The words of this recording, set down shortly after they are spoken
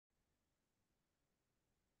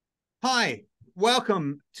Hi,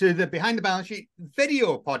 welcome to the Behind the Balance Sheet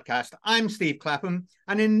video podcast. I'm Steve Clapham,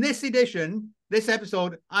 and in this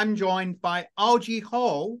episode, I'm joined by Algy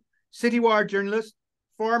Hall, Citywire journalist,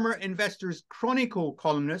 former Investors Chronicle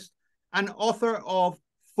columnist, and author of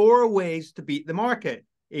 4 Ways to Beat the Market,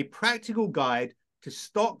 a practical guide to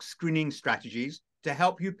stock screening strategies to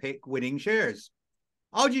help you pick winning shares.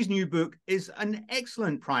 Algy's new book is an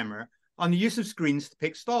excellent primer on the use of screens to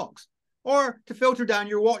pick stocks, or to filter down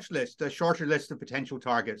your watch list, a shorter list of potential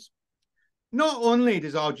targets. Not only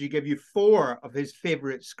does Algy give you 4 of his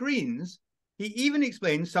favorite screens, he even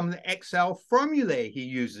explains some of the Excel formulae he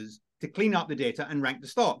uses to clean up the data and rank the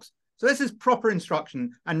stocks. So this is proper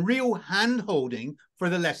instruction and real hand-holding for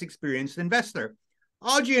the less experienced investor.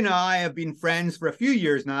 Algy and I have been friends for a few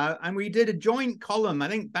years now, and we did a joint column, I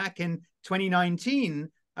think back in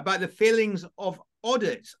 2019, about the failings of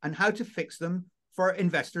audits and how to fix them for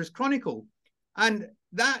Investors Chronicle. And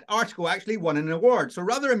that article actually won an award. So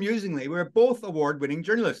rather amusingly, we're both award-winning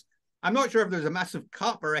journalists. I'm not sure if there's a massive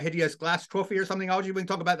cup or a hideous glass trophy or something, Algy. We can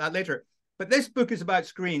talk about that later. But this book is about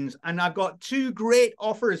screens, and I've got 2 great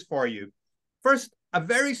offers for you. First, a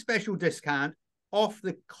very special discount off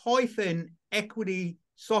the Koifin equity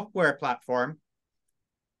software platform.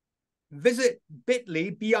 Visit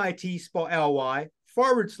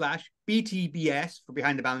bit.ly/BTBS for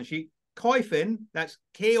Behind the Balance Sheet. Koifin, that's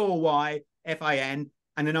Koyfin,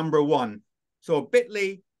 and the number 1. So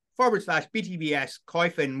bit.ly/BTBS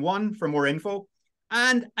Koifin1 for more info,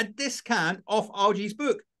 and a discount off Algy's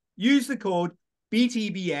book. Use the code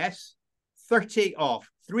BTBS 30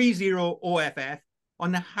 off 30OFF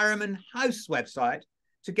on the Harriman House website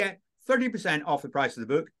to get 30% off the price of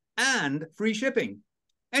the book and free shipping.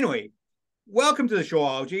 Anyway, welcome to the show,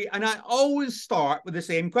 Algy, and I always start with the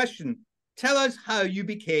same question. Tell us how you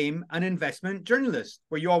became an investment journalist.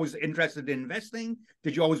 Were you always interested in investing?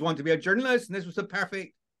 Did you always want to be a journalist? And this was the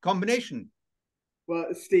perfect combination.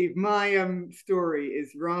 Well, Steve, my story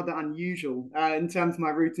is rather unusual in terms of my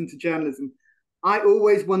route into journalism. I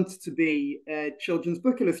always wanted to be a children's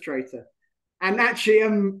book illustrator. And actually,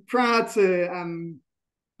 prior to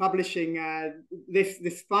publishing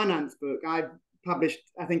this finance book, I've published,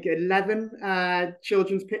 I think, 11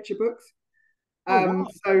 children's picture books. Wow.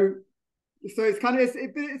 So it's kind of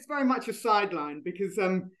it's very much a sideline, because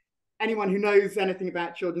anyone who knows anything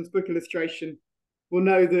about children's book illustration will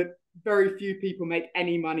know that very few people make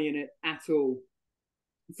any money in it at all.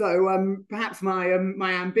 So perhaps my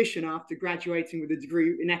ambition after graduating with a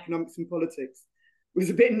degree in economics and politics was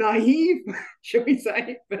a bit naive, shall we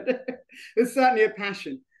say, but it was certainly a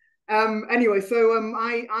passion. Anyway, so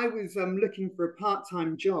I was looking for a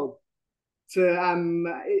part-time job to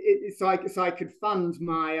so I could fund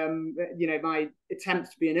my my attempts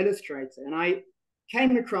to be an illustrator. And I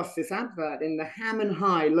came across this advert in the Hammond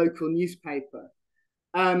High local newspaper,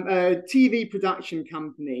 a TV production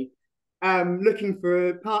company looking for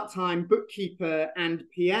a part-time bookkeeper and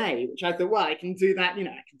PA, which I thought, well, I can do that, I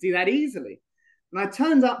can do that easily. And I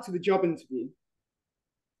turned up to the job interview.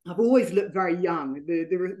 I've always looked very young.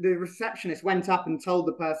 The receptionist went up and told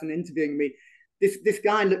the person interviewing me, this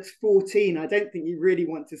guy looks 14. I don't think you really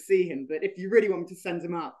want to see him, but if you really want me to send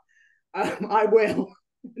him up, I will.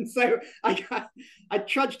 And so I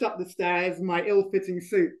trudged up the stairs in my ill-fitting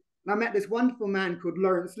suit, and I met this wonderful man called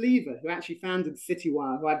Lawrence Lever, who actually founded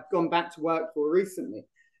Citywire, who I've gone back to work for recently.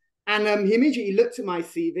 And he immediately looked at my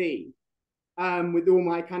CV with all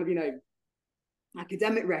my kind of,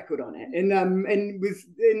 academic record on it, and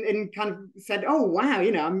kind of said, oh wow,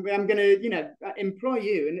 I'm going to employ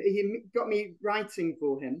you. And he got me writing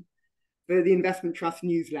for him for the Investment Trust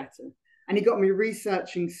newsletter, and he got me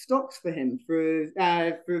researching stocks for him for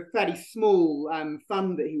a fairly small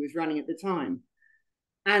fund that he was running at the time.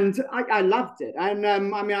 And I loved it. And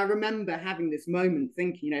I remember having this moment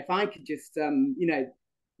thinking, if I could just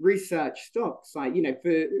research stocks,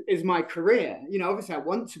 is my career. Obviously I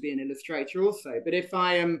want to be an illustrator also, but if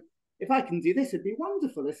I can do this, it'd be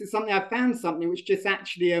wonderful. This is something I found, something which just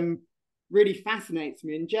actually really fascinates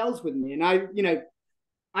me and gels with me. And I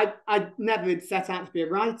never set out to be a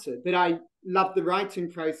writer, but I loved the writing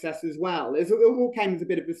process as well. It all came as a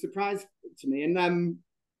bit of a surprise to me, and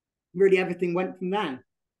really everything went from there.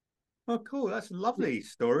 Oh, cool. That's a lovely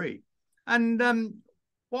story. And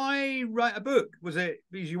why write a book? Was it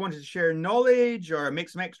because you wanted to share knowledge or make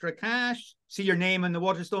some extra cash, see your name on the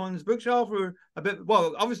Waterstones bookshelf, or a bit?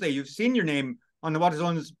 Well, obviously you've seen your name on the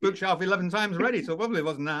Waterstones bookshelf 11 times already, so probably it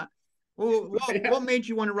wasn't that. Well, what made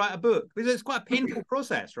you want to write a book? Because it's quite a painful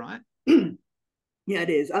process, right? Yeah, it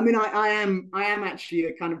is. I mean, I am actually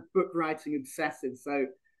a kind of book writing obsessive. So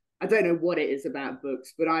I don't know what it is about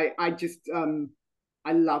books, but I just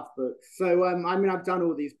I love books. So I mean, I've done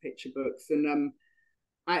all these picture books, and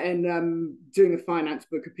doing a finance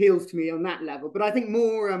book appeals to me on that level. But I think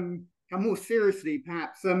more seriously,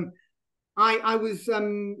 perhaps, I was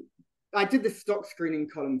I did the stock screening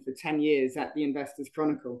column for 10 years at the Investors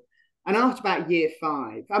Chronicle. And after about year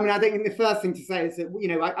 5, I mean, I think the first thing to say is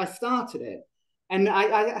that, I started it, and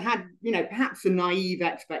I had, perhaps some naive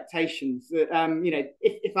expectations that,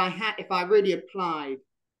 if I really applied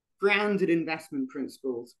grounded investment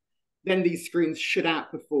principles, then these screens should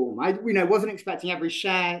outperform. I wasn't expecting every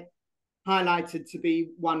share highlighted to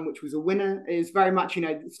be one which was a winner. It was very much,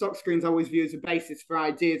 stock screens I always view as a basis for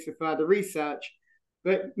ideas for further research.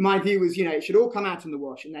 But my view was, it should all come out in the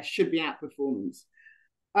wash and there should be outperformance.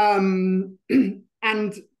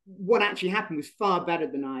 And what actually happened was far better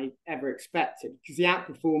than I ever expected, because the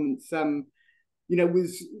outperformance,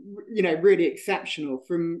 was, really exceptional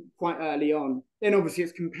from quite early on. Then obviously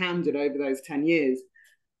it's compounded over those 10 years.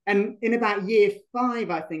 And in about year 5,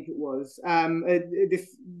 I think it was,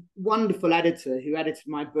 this wonderful editor who edited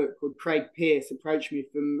my book called Craig Pearce approached me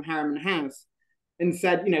from Harriman House and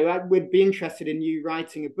said, we'd be interested in you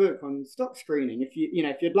writing a book on stock screening if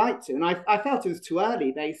you'd like to. And I felt it was too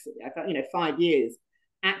early, basically. I felt, 5 years.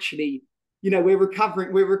 Actually, we're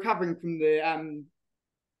recovering from the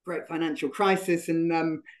great financial crisis,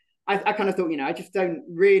 and I kind of thought, I just don't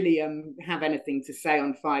really have anything to say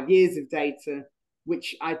on 5 years of data,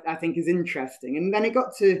 which I think is interesting. And then it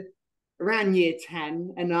got to around year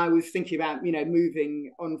 10, and I was thinking about,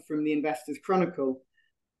 moving on from the Investors Chronicle.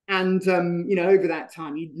 And, over that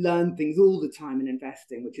time, you learn things all the time in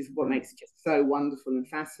investing, which is what makes it just so wonderful and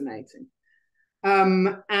fascinating.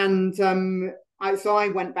 So I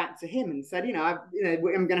went back to him and said, I'm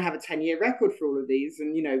going to have a 10-year record for all of these.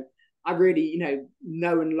 And, I really,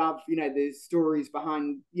 know and love, the stories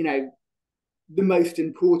behind, the most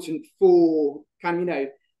important 4 kind of,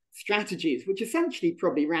 strategies, which essentially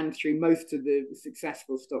probably ran through most of the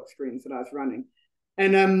successful stock screens that I was running.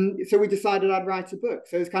 And so we decided I'd write a book.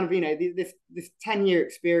 So it's kind of, this 10-year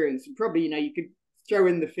experience. And probably, you could throw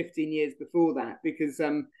in the 15 years before that, because,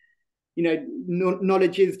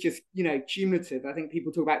 knowledge is just, cumulative. I think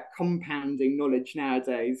people talk about compounding knowledge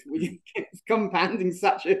nowadays. Compounding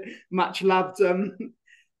such a much loved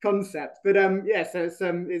concept. But so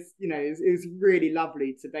it was really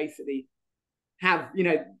lovely to basically have,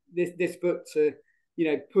 this book to,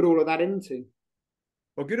 put all of that into.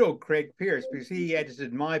 Well, good old Craig Pearce, because he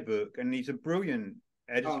edited my book, and he's a brilliant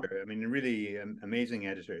editor. Oh. I mean, a really amazing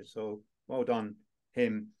editor. So well done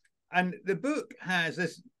him. And the book has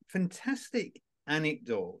this fantastic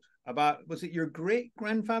anecdote about, was it your great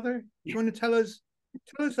grandfather? Do you want to tell us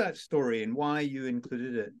that story and why you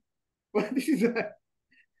included it? Well, this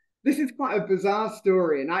is quite a bizarre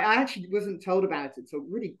story, and I actually wasn't told about it till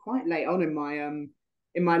really quite late on in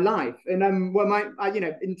my life. And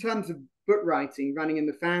in terms of book writing running in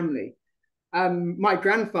the family, my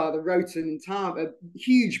grandfather wrote a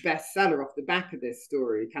huge bestseller off the back of this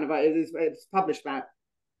story. Kind of, it's published about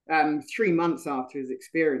 3 months after his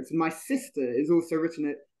experience. And my sister is also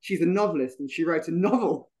she's a novelist, and she wrote a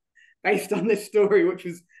novel based on this story, which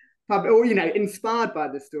was inspired by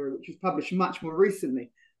this story, which was published much more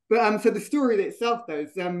recently. But so the story itself, though,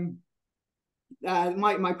 is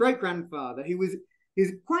my great grandfather,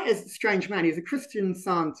 he's quite a strange man. He's a Christian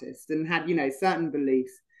Scientist and had certain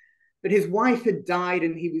beliefs, but his wife had died,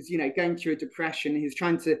 and he was going through a depression. He was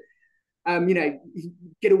trying to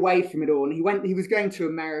get away from it all, and he was going to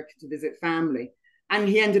America to visit family, and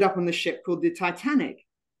he ended up on the ship called the Titanic.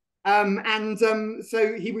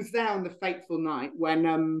 So he was there on the fateful night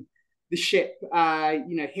when the ship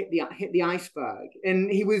hit the iceberg, and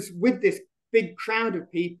he was with this big crowd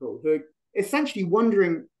of people who are essentially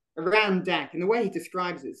wandering around deck. And the way he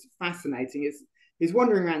describes it's fascinating. He's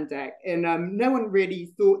wandering around deck, and no one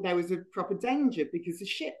really thought there was a proper danger, because the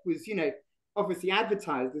ship was obviously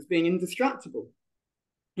advertised as being indestructible.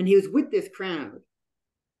 And he was with this crowd,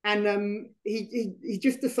 and he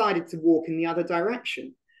just decided to walk in the other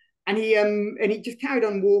direction. And he just carried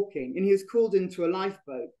on walking, and he was called into a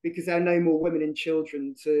lifeboat because there are no more women and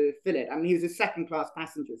children to fill it. I mean, he was a second-class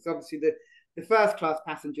passenger, so obviously the first-class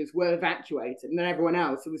passengers were evacuated, and then everyone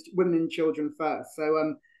else, it was women and children first.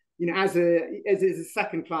 So, as a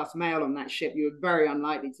second-class male on that ship, you were very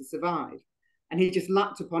unlikely to survive. And he just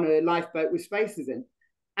lucked upon a lifeboat with spaces in.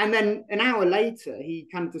 And then an hour later, he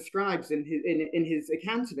kind of describes in his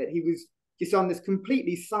account of it, he was just on this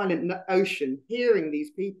completely silent ocean, hearing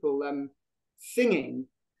these people singing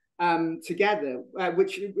together,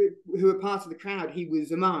 who were part of the crowd he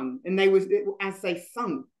was among, and as they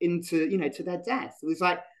sunk into to their death. It was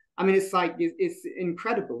like, I mean, it's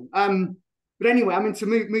incredible. but anyway, I mean, to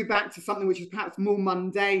move back to something which is perhaps more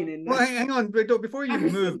mundane. Well, hang on, before you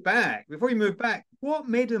move back, what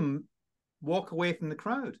made him walk away from the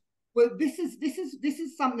crowd? Well, this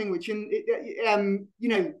is something which, the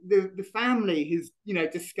family has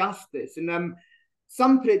discussed this, and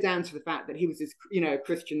some put it down to the fact that he was this a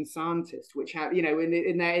Christian Scientist, which have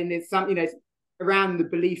in there's some around the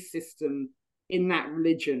belief system in that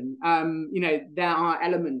religion. There are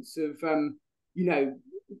elements of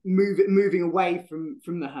moving away from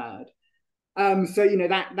the herd. So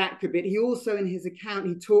that could be. He also, in his account,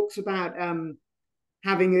 he talks about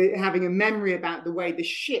having a memory about the way the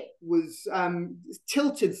ship was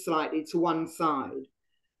tilted slightly to one side,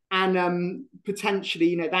 and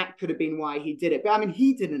potentially that could have been why he did it. But I mean,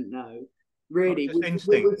 he didn't know really was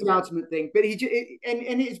the ultimate thing. But it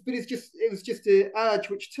was just an urge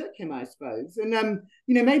which took him, I suppose. And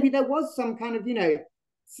maybe there was some kind of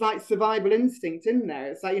slight survival instinct in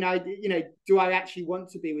there. It's like do I actually want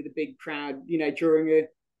to be with a big crowd during a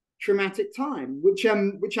traumatic time, which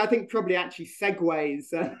I think probably actually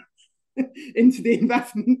segues into the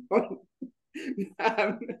investment point,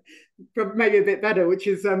 maybe a bit better, which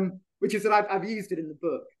is that I've used it in the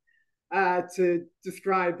book to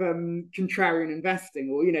describe contrarian investing,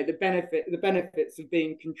 or the benefits of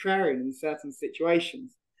being contrarian in certain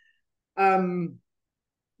situations.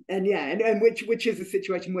 And which is a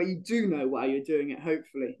situation where you do know why you're doing it,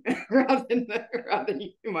 hopefully, rather than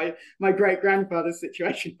my great grandfather's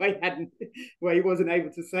situation where he wasn't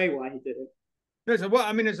able to say why he did it.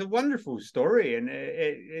 It's a wonderful story, and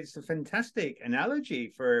it's a fantastic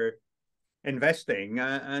analogy for investing.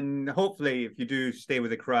 And hopefully, if you do stay with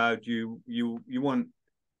the crowd, you won't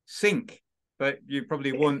sink, but you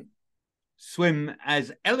probably won't swim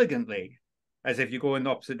as elegantly as if you go in the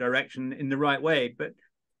opposite direction in the right way. But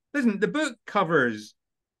listen, the book covers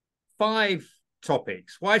 5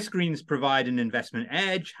 topics: why screens provide an investment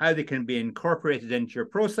edge, how they can be incorporated into your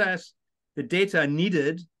process, the data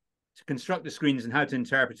needed to construct the screens and how to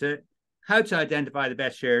interpret it, how to identify the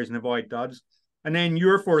best shares and avoid duds, and then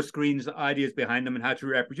your 4 screens, the ideas behind them, and how to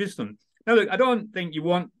reproduce them. Now, look, I don't think you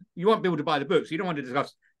want people to buy the book, so you don't want to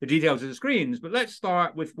discuss the details of the screens, but let's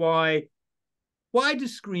start with why do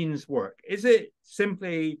screens work? Is it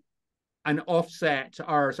simply an offset to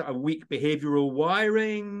our sort of weak behavioral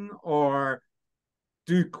wiring, or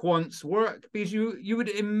do quants work? Because you would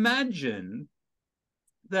imagine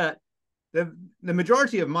that the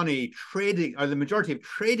majority of money trading, or the majority of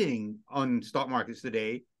trading on stock markets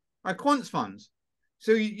today, are quants funds.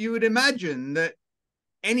 So you would imagine that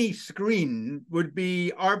any screen would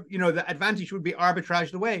be, the advantage would be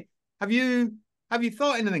arbitraged away. Have you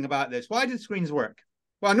thought anything about this? Why do screens work?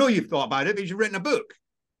 Well, I know you've thought about it because you've written a book.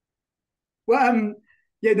 Well,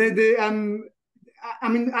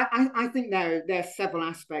 I think there are several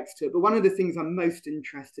aspects to it, but one of the things I'm most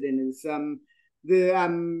interested in is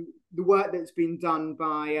the work that's been done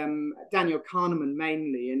by Daniel Kahneman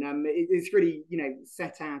mainly, and it's really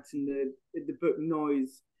set out in the book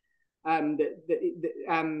Noise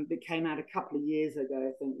that came out a couple of years ago,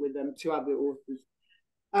 I think, with 2 other authors.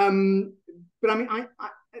 But I mean,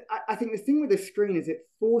 I think the thing with the screen is it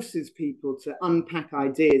forces people to unpack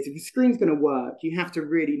ideas. If the screen's going to work, you have to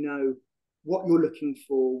really know what you're looking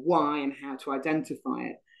for, why, and how to identify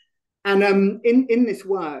it. And in this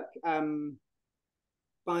work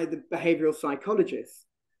by the behavioral psychologists,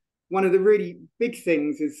 one of the really big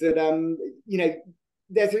things is that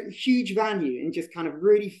there's a huge value in just kind of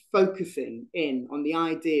really focusing in on the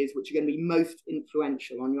ideas which are going to be most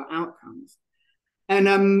influential on your outcomes.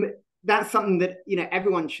 And that's something that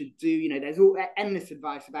everyone should do. There's all endless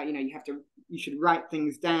advice about you should write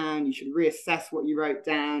things down, you should reassess what you wrote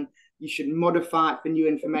down, you should modify it for new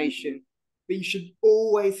information, but you should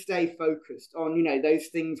always stay focused on those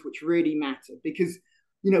things which really matter, because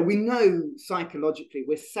we know psychologically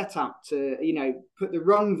we're set up to put the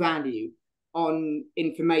wrong value on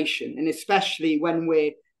information, and especially when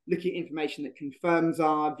we're looking at information that confirms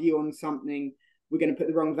our view on something, we're going to put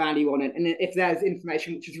the wrong value on it. And if there's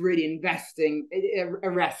information which is really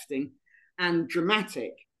arresting and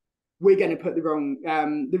dramatic, we're going to put the wrong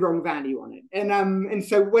value on it. And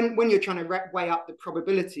so when you're trying to weigh up the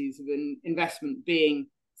probabilities of an investment being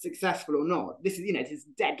successful or not, this is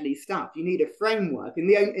deadly stuff. You need a framework,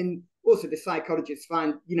 and also the psychologists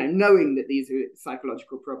find knowing that these are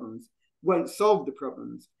psychological problems won't solve the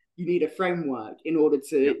problems. You need a framework in order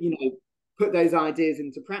to put those ideas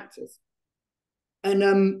into practice.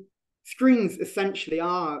 And screens essentially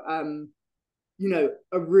are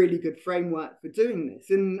a really good framework for doing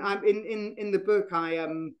this. And in the book, I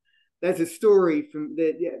there's a story from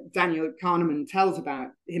Daniel Kahneman tells about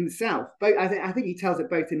himself. Both, I think he tells it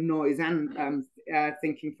both in Noise and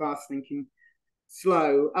Thinking Fast, Thinking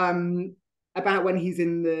Slow, about when he's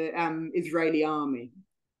in the Israeli army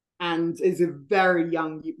and is a very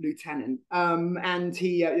young lieutenant. And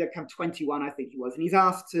he kind of 21, I think he was, and he's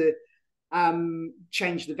asked to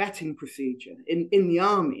change the vetting procedure in the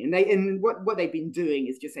army. And what they've been doing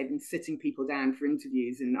is just they've been sitting people down for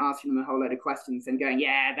interviews and asking them a whole load of questions and going,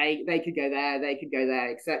 yeah, they could go there, they could go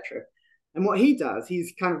there, etc. And what he does,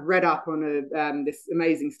 he's kind of read up on this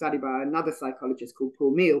amazing study by another psychologist called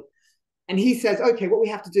Paul Meehl. And he says, okay, what we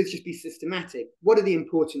have to do is just be systematic. What are the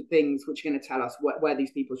important things which are going to tell us where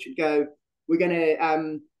these people should go? We're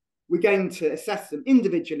going to assess them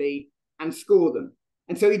individually and score them.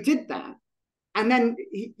 And so he did that. And then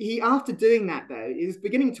he after doing that, though, it was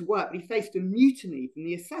beginning to work, but he faced a mutiny from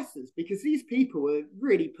the assessors because these people were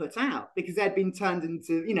really put out because they'd been turned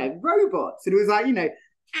into, robots. And it was like,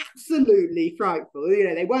 absolutely frightful.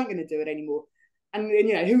 They weren't going to do it anymore. And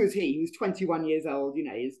who was he? He was 21 years old.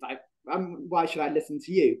 He's like, why should I listen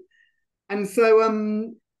to you? And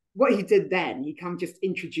so what he did then, he kind of just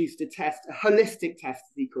introduced a test, a holistic test,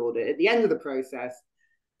 as he called it, at the end of the process.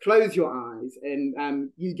 Close your eyes and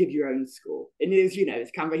you give your own score. And it was, it's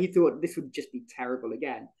kind of, he thought this would just be terrible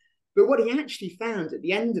again. But what he actually found at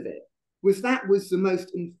the end of it was that was the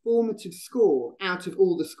most informative score out of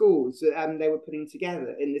all the scores that they were putting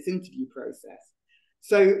together in this interview process.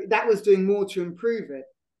 So that was doing more to improve it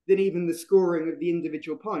than even the scoring of the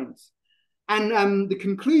individual points. And the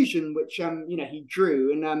conclusion, which, he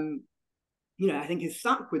drew and, I think has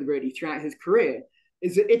stuck with really throughout his career,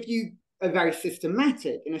 is that if you are very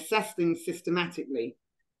systematic and assess things systematically,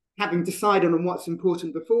 having decided on what's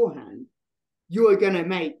important beforehand, you are going to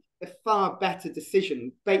make a far better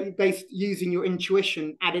decision based using your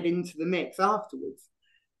intuition added into the mix afterwards.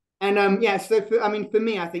 And so for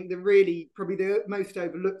me, I think probably the most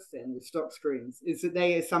overlooked thing with stock screens is that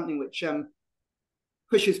they are something which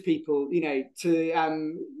pushes people, to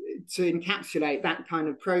encapsulate that kind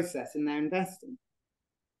of process in their investing.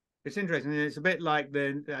 It's interesting. It's a bit like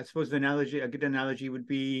I suppose a good analogy would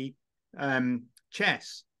be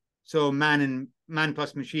chess. So man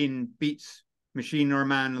plus machine beats machine or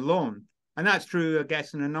man alone. And that's true, I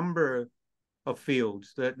guess, in a number of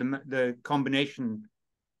fields, the combination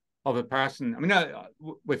of a person. I mean,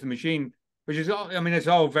 with a machine, which is, it's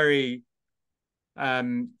all very,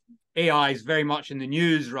 AI is very much in the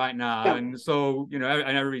news right now. Yeah. And so, and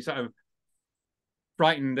everybody's sort of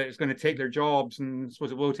frightened that it's going to take their jobs, and I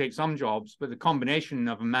suppose it will take some jobs, but the combination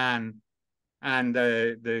of a man and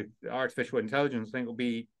the artificial intelligence, I think, will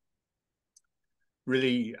be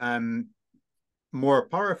really more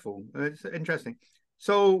powerful. It's interesting.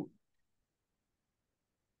 So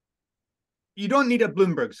you don't need a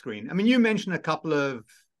Bloomberg screen. I mean, you mentioned a couple of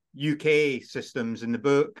UK systems in the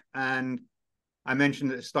book, and I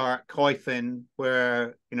mentioned at the start Coifin,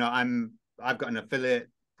 where I've got an affiliate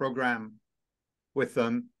program with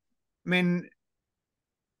them. I mean,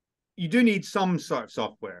 you do need some sort of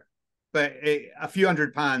software, but a few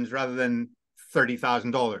 £100 rather than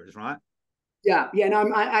 $30,000, right? Yeah.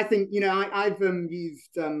 No, I think I've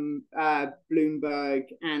used Bloomberg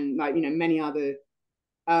and many other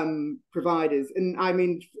providers, and I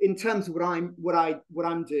mean, in terms of what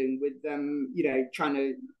I'm doing with trying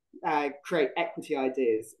to create equity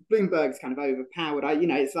ideas, Bloomberg's kind of overpowered.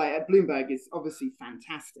 It's like Bloomberg is obviously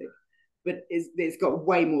fantastic, but it's got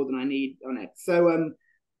way more than I need on it. So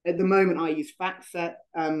at the moment, I use FactSet.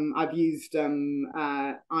 I've used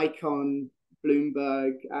Icon,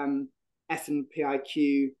 Bloomberg, S&P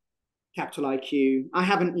IQ, Capital IQ. I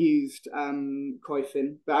haven't used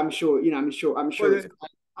Coifin, but I'm sure. Well,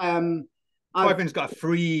 Coifin's got a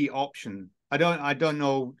free option. I don't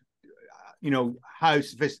know, how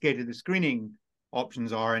sophisticated the screening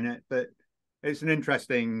options are in it, but it's an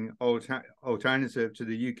interesting alternative to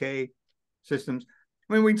the UK systems.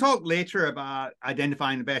 I mean, we can talk later about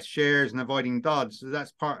identifying the best shares and avoiding duds. So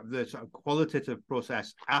that's part of the sort of qualitative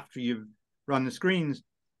process after you've run the screens.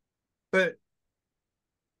 But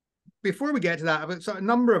before we get to that, I've got a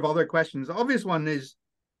number of other questions. The obvious one is,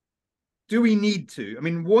 do we need to? I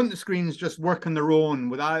mean, won't the screens just work on their own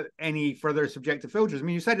without any further subjective filters? I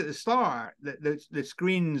mean, you said at the start that the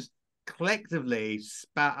screens collectively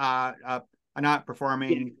spat out an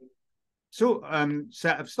outperforming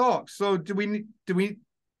set of stocks. So do we need to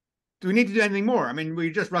do anything more? I mean, we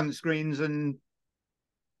just run the screens and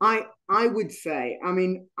I would say, I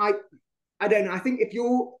mean, I don't know. I think if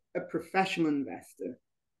you're a professional investor,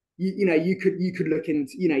 you could look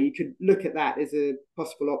into, you could look at that as a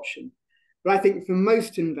possible option. But I think for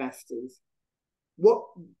most investors, what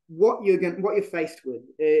what you're faced with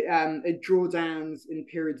are drawdowns in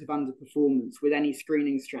periods of underperformance with any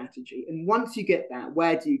screening strategy. And once you get that,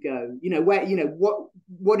 where do you go?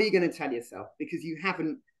 What are you going to tell yourself? Because you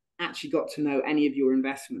haven't actually got to know any of your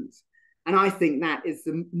investments. And I think that is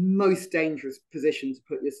the most dangerous position to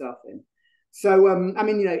put yourself in. So, I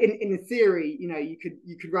mean, in theory,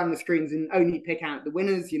 you could run the screens and only pick out the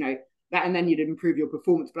winners, that, and then you'd improve your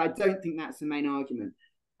performance. But I don't think that's the main argument.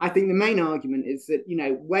 I think the main argument is that,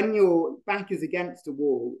 when your back is against a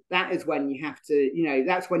wall, that is when you have to,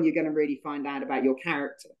 that's when you're going to really find out about your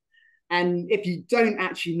character. And if you don't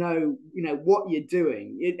actually know, what you're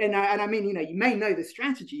doing, and I mean, you may know the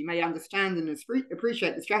strategy, you may understand and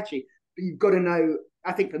appreciate the strategy, but you've got to know,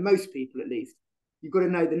 I think for most people at least, you've got to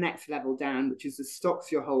know the next level down, which is the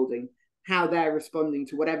stocks you're holding, how they're responding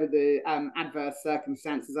to whatever the adverse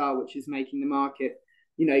circumstances are, which is making the market,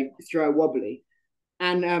 throw wobbly.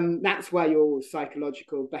 And that's where your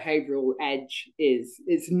psychological behavioral edge is.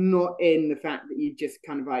 It's not in the fact that you just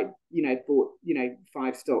kind of bought,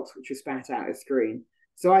 5 stocks, which were spat out a screen.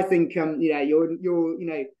 So I think, your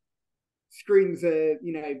screens are,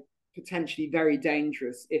 potentially very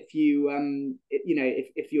dangerous if you,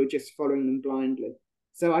 if you're just following them blindly.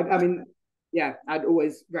 So I mean, yeah, I'd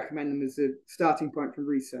always recommend them as a starting point for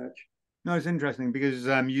research. No, it's interesting because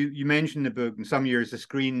you mentioned the book, and some years the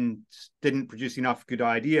screen didn't produce enough good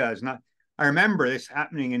ideas. And I remember this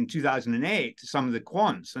happening in 2008 to some of the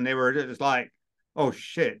quants, and it was like, oh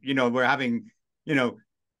shit, we're having,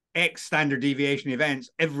 X standard deviation events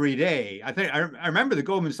every day. I think I remember the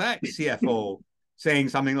Goldman Sachs CFO saying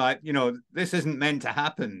something like, this isn't meant to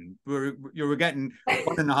happen. We're getting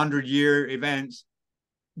 1 in 100-year events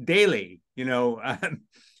daily,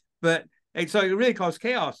 but so it really caused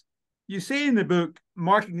chaos. You say in the book,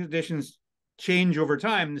 market conditions change over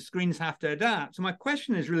time. The screens have to adapt. So my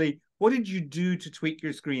question is really, what did you do to tweak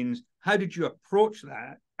your screens? How did you approach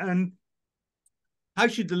that? And how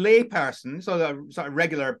should the layperson, so the sort of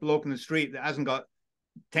regular bloke in the street that hasn't got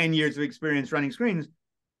 10 years of experience running screens,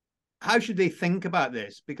 how should they think about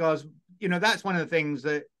this? Because, that's one of the things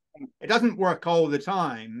that it doesn't work all the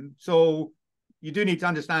time. So you do need to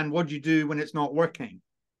understand what you do when it's not working.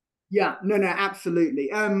 Yeah, no, absolutely.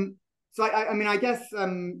 So I mean, I guess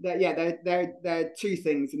there are 2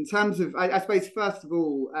 things in terms of, I suppose, first of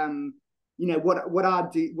all, what I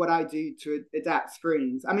do to adapt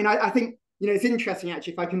screens. I mean, I think, it's interesting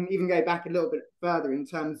actually, if I can even go back a little bit further in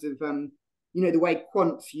terms of, the way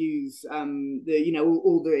quants use all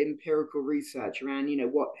the empirical research around,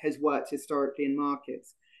 what has worked historically in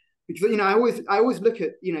markets. Because, I always look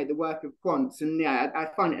at, the work of quants, and I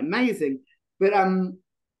find it amazing. But I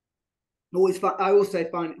also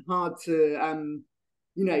find it hard to,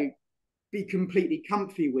 be completely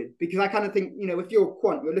comfy with, because I kind of think, if you're a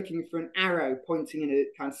quant, you're looking for an arrow pointing in a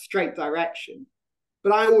kind of straight direction.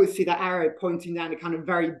 But I always see that arrow pointing down a kind of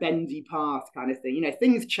very bendy path kind of thing.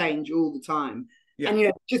 Things change all the time. Yeah.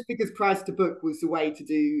 And, just because price to book was the way to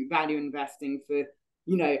do value investing for,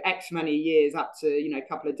 X many years up to, a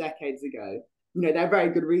couple of decades ago, there are very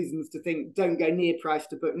good reasons to think don't go near price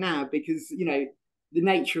to book now, because, the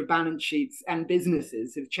nature of balance sheets and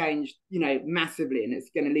businesses have changed, massively, and it's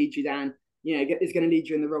going to lead you down, it's going to lead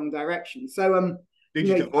you in the wrong direction. So, lead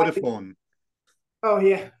you to Vodafone. Oh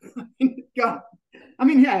yeah, God. I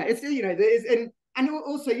mean, yeah, it's there's and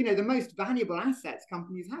also the most valuable assets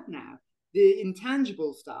companies have now, the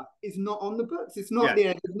intangible stuff, is not on the books. It's not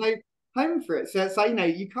there's no home for it. So it's like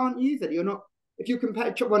you can't use it. You're not, if you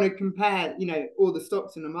want to compare all the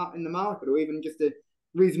stocks in the market, or even just a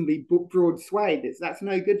reasonably broad swathe, that's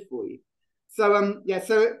no good for you. So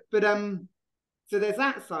so there's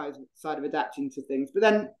that side of adapting to things, but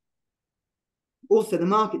then also the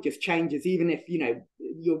market just changes, even if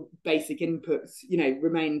your basic inputs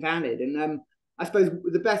remain valid. And I suppose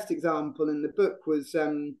the best example in the book was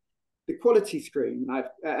the quality screen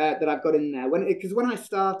that I've got in there, because when I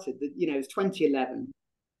started, it was 2011,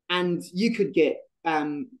 and you could get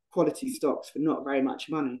quality stocks for not very much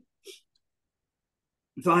money.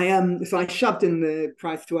 So I shoved in the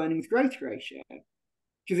price to earnings growth ratio,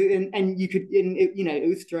 because you could, it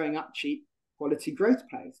was throwing up cheap quality growth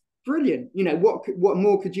plays. Brilliant. What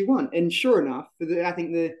more could you want? And sure enough, I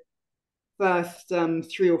think the first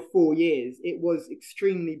 3 or 4 years, it was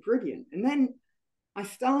extremely brilliant. And then I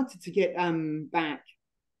started to get back,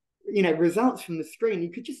 results from the screen.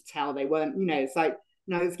 You could just tell they weren't, it's like,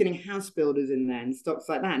 it's getting house builders in there and stocks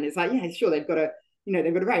like that. And it's like, yeah, sure, they've got a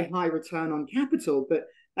very high return on capital, but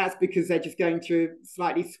that's because they're just going through a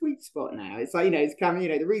slightly sweet spot now. It's like, it's coming,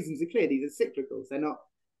 the reasons are clear. These are cyclicals.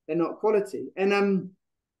 They're not quality. And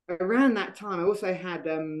around that time, I also had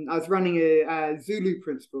I was running a Zulu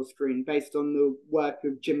principle screen based on the work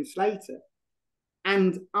of Jim Slater,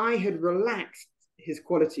 and I had relaxed his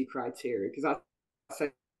quality criteria because I was so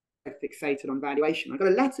fixated on valuation. I got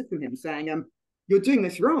a letter from him saying, "You're doing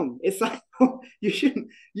this wrong. It's like you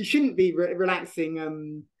shouldn't be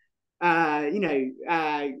relaxing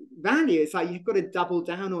value. It's like you've got to double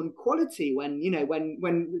down on quality when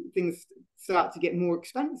things start to get more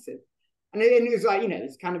expensive." And it was like,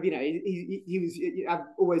 it's kind of, he was, I've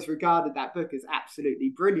always regarded that book as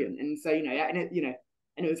absolutely brilliant. And so, and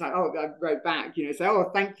it was like, oh, I wrote back, say, oh,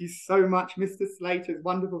 thank you so much, Mr. Slater. It's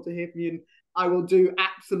wonderful to hear from you. And I will do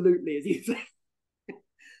absolutely as you say.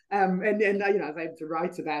 I was able to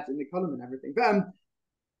write about it in the column and everything. But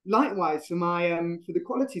likewise for my for the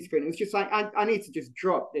quality screen, it was just like I need to just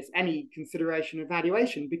drop this any consideration of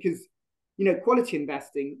valuation because quality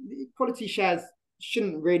investing, quality shares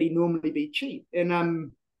shouldn't really normally be cheap,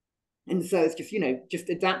 and so it's just just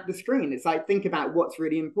adapt the screen. It's like think about what's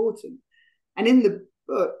really important, and in the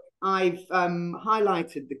book I've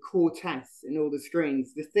highlighted the core tests in all the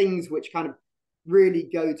screens, the things which kind of really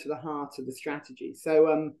go to the heart of the strategy.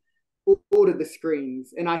 So all of the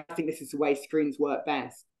screens, and I think this is the way screens work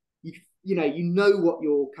best. You know what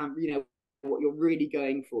you're kind of what you're really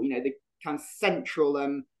going for. The kind of central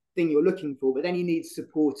thing you're looking for, but then you need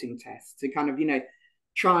supporting tests to kind of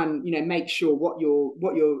try and make sure what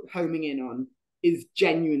you're homing in on is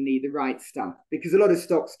genuinely the right stuff, because a lot of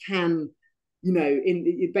stocks can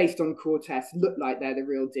based on core tests look like they're the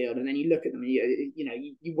real deal, and then you look at them and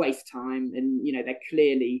you waste time, and they're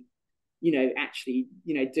clearly actually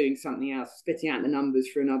doing something else, spitting out the numbers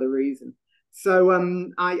for another reason. So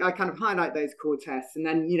I kind of highlight those core tests, and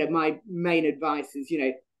then my main advice is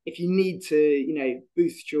if you need to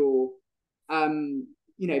boost your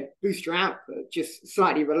boost your output, just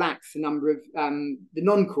slightly relax the number of the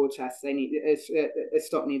non-core tests a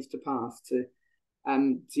stock needs to pass to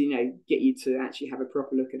get you to actually have a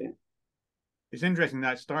proper look at it. It's interesting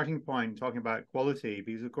that starting point talking about quality,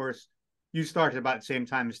 because of course you started about the same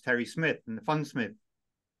time as Terry Smith and the Fundsmith,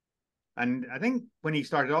 and I think when he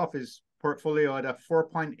started off his portfolio at a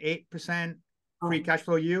 4.8% free cash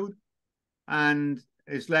flow yield, and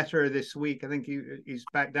his letter this week, I think he's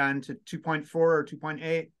back down to 2.4 or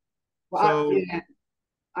 2.8. Well,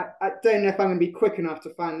 I don't know if I'm going to be quick enough to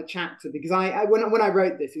find the chapter, because when I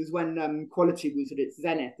wrote this, it was when quality was at its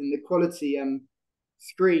zenith, and the quality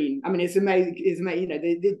screen. I mean, it's amazing. It's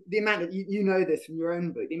amazing. The amount of this from your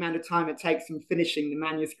own book, the amount of time it takes from finishing the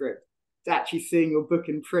manuscript to actually seeing your book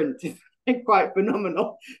in print is quite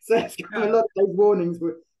phenomenal. So it's kind of a lot of those warnings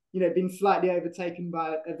were being slightly overtaken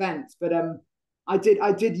by events, but I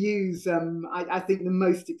did use I think the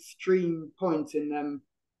most extreme point in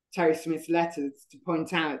Terry Smith's letters to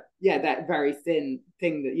point out that very thin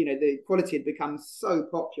thing that the quality had become so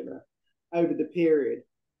popular over the period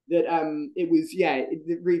that it was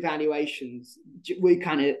the revaluations were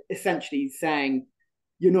kind of essentially saying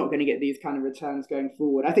you're not going to get these kind of returns going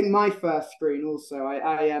forward. I think my first screen also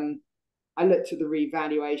I looked at the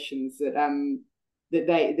revaluations that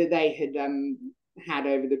they had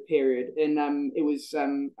over the period, and it was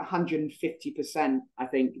 150%. I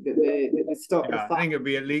think that the stock. Yeah, I think it'd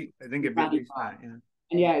be at least. I think it'd be at least that. Yeah.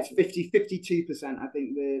 And it's 52%. I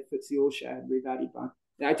think the FTSE All Share had revalued by.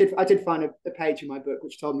 Yeah, I did find a page in my book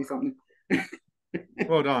which told me something.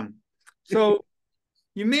 Well done. So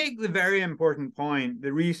you make the very important point.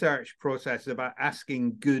 The research process is about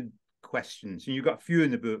asking good questions, and you've got a few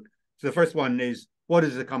in the book. So the first one is, what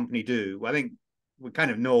does the company do? Well, I think we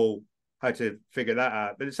kind of know how to figure that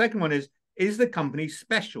out. But the second one is the company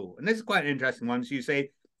special? And this is quite an interesting one. So you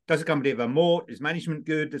say, does the company have a moat? Is management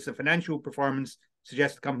good? Does the financial performance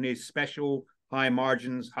suggest the company is special? High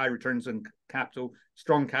margins, high returns on capital,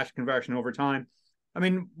 strong cash conversion over time. I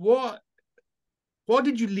mean, what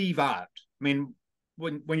did you leave out? I mean,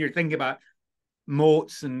 when you're thinking about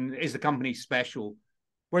moats and is the company special,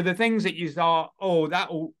 were the things that you thought, oh, that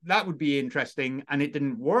would be interesting, and it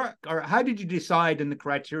didn't work? Or how did you decide in the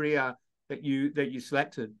criteria that you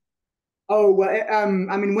selected? Oh, well, I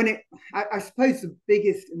mean, I suppose the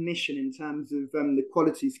biggest omission in terms of the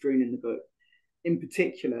quality screen in the book in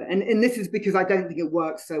particular, and this is because I don't think it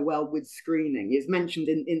works so well with screening. It's mentioned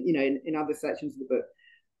in other sections of the book,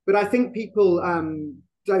 but I think people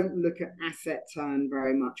don't look at asset turn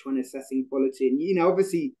very much when assessing quality. And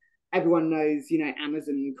obviously everyone knows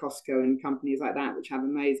Amazon and Costco and companies like that which have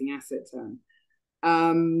amazing asset turn.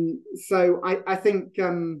 So I think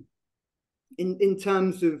in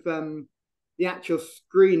terms of the actual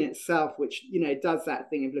screen itself, which does that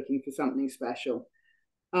thing of looking for something special,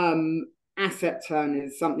 asset turn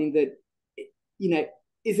is something that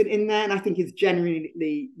isn't in there, and I think is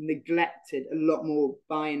generally neglected a lot more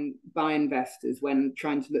by investors when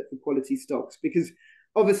trying to look for quality stocks, because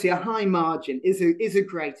obviously a high margin is a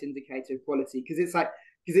great indicator of quality, because it's like,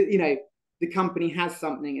 because the company has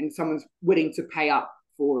something and someone's willing to pay up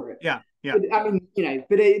for it. Yeah. But, I mean,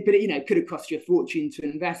 but it could have cost you a fortune to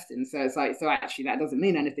invest in. So it's like, so actually that doesn't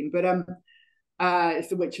mean anything. But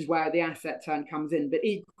so which is where the asset turn comes in. But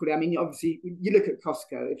equally, I mean, obviously, you look at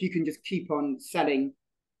Costco. If you can just keep on selling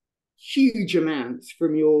huge amounts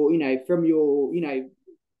from your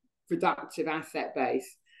productive asset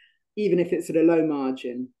base, even if it's at a low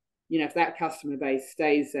margin, if that customer base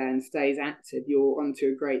stays there and stays active, you're onto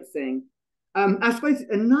a great thing. I suppose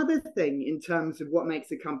another thing in terms of what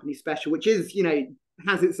makes a company special, which is,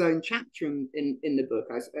 has its own chapter in the book,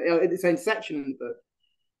 its own section in the book,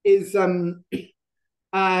 is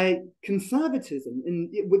conservatism,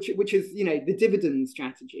 which is, the dividend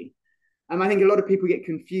strategy. I think a lot of people get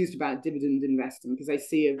confused about dividend investing because they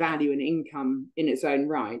see a value and income in its own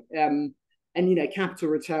right. And capital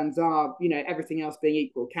returns are, everything else being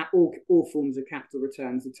equal, all forms of capital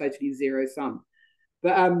returns are totally zero sum.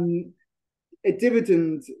 But a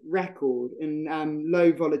dividend record and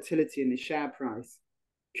low volatility in the share price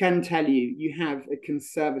can tell you have a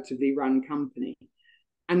conservatively run company.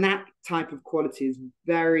 And that type of quality is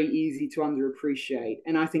very easy to underappreciate.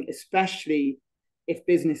 And I think especially if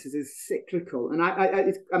businesses is cyclical. And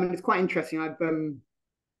it's quite interesting. I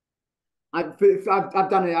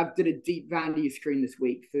did a deep value screen this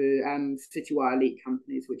week for Citywire elite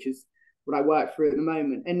companies, which is what I work for at the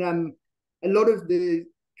moment. And a lot of the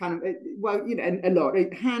a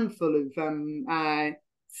handful of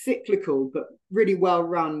cyclical but really well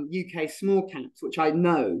run UK small caps, which I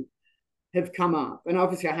know have come up. And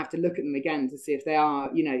obviously I have to look at them again to see if they are,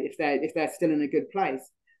 if they're still in a good place.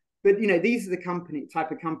 But these are the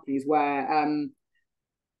type of companies where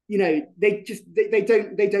they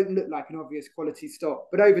don't look like an obvious quality stock,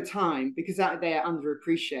 but over time, because they are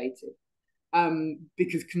underappreciated,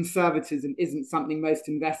 because conservatism isn't something most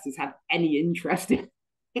investors have any interest in.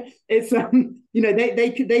 It's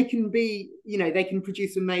they can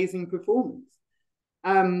produce amazing performance,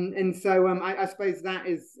 and so I suppose that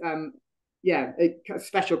is a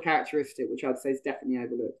special characteristic which I'd say is definitely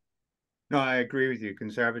overlooked. No, I agree with you.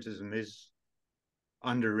 Conservatism is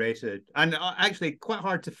underrated and actually quite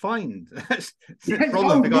hard to find. That's the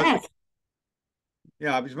problem, because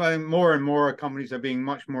because more and more companies are being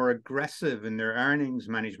much more aggressive in their earnings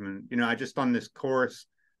management. I just done this course.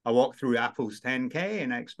 I walked through Apple's 10K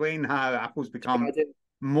and I explained how Apple's become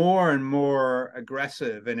more and more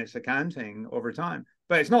aggressive in its accounting over time.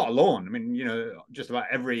 But it's not alone. I mean, just about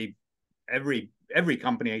every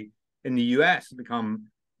company in the US has become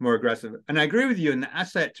more aggressive. And I agree with you in the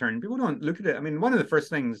asset turn. People don't look at it. I mean, one of the first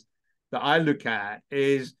things that I look at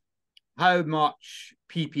is how much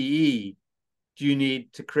PPE do you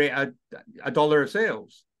need to create a dollar of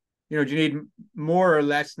sales? Do you need more or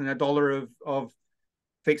less than a dollar of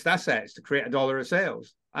fixed assets to create a dollar of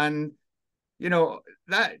sales? And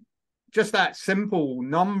that simple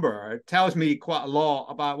number tells me quite a lot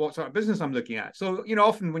about what sort of business I'm looking at. So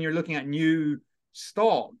often when you're looking at new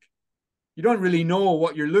stock, you don't really know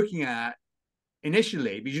what you're looking at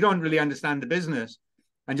initially because you don't really understand the business,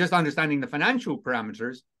 and just understanding the financial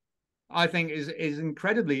parameters I think is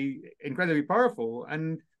incredibly powerful.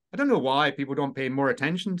 And I don't know why people don't pay more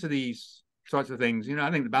attention to these sorts of things.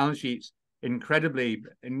 I think the balance sheet's incredibly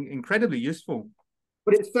useful.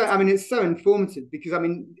 But it's so informative, because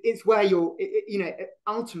it's where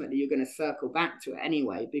ultimately you're going to circle back to it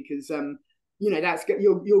anyway, because that's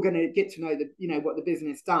you're going to get to know what the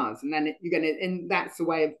business does, and then and that's the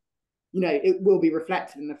way of it will be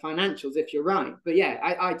reflected in the financials if you're right. But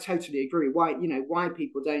I totally agree. Why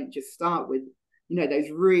people don't just start with those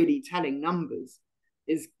really telling numbers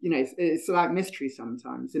is it's like mystery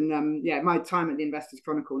sometimes. And my time at the Investors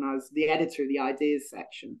Chronicle, and I was the editor of the ideas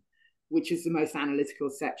section, which is the most analytical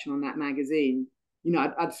section on that magazine.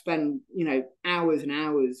 I'd spend hours and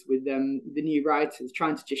hours with the new writers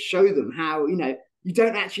trying to just show them how you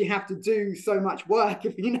don't actually have to do so much work.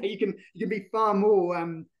 If you can be far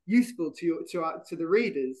more useful to the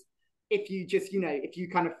readers if you just if you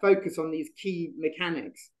kind of focus on these key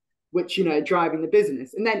mechanics which are driving the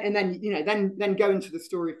business, and then go into the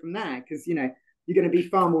story from there, because you're going to be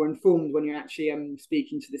far more informed when you're actually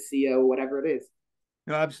speaking to the CEO or whatever it is.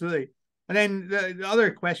 No, absolutely. And then the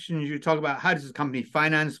other questions you talk about: how does the company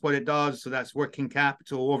finance what it does? So that's working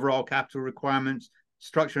capital, overall capital requirements,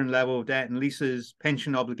 structure and level of debt and leases,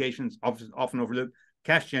 pension obligations, often overlooked,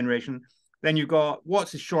 cash generation. Then you've got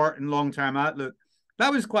what's the short and long-term outlook.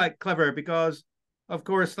 That was quite clever because, of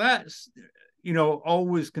course, that's,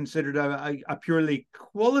 always considered a purely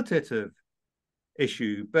qualitative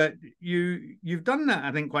issue, but you've done that,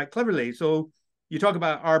 I think, quite cleverly. So you talk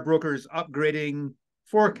about our brokers upgrading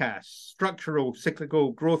forecasts, structural,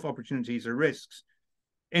 cyclical growth opportunities or risks,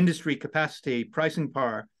 industry capacity, pricing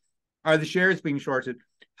power. Are the shares being shorted?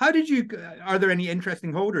 Are there any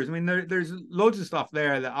interesting holders? I mean, there's loads of stuff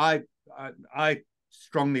there that I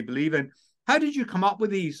strongly believe in. How did you come up with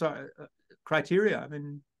these criteria? I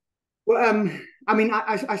mean, well,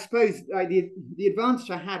 I suppose the advantage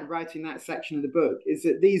I had writing that section of the book is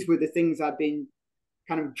that these were the things I've been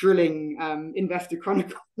kind of drilling Investor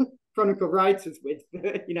Chronicle writers with for,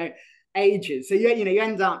 ages. So you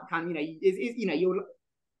end up kind of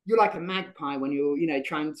you're like a magpie when you're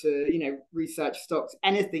trying to research stocks,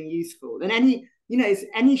 anything useful, and any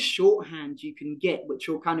shorthand you can get, which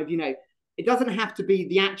will kind of it doesn't have to be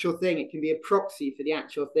the actual thing. It can be a proxy for the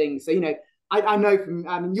actual thing. So I know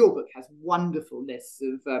from your book has wonderful lists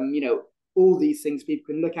of all these things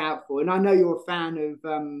people can look out for, and I know you're a fan of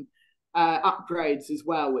upgrades as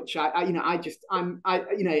well, which I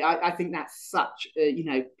think that's such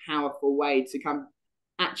a powerful way to come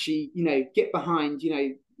actually get behind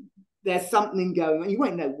there's something going on. You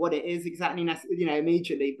won't know what it is exactly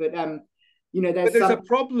immediately, but there's a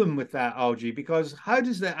problem with that, Algy, because how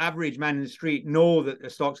does the average man in the street know that a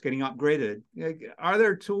stock's getting upgraded? Are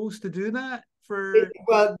there tools to do that? The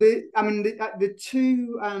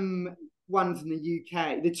two ones in the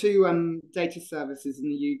UK, the two data services in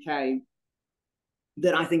the UK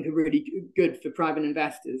that I think are really good for private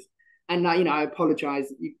investors. And I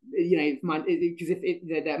apologise, because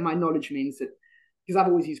if my knowledge means that, because I've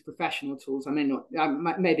always used professional tools, I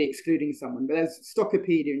may be excluding someone, but there's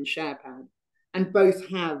Stockopedia and SharePad, and both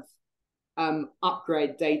have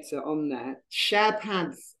upgrade data on there.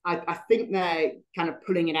 SharePads, I think they're kind of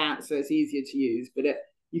pulling it out so it's easier to use, but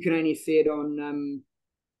you can only see it on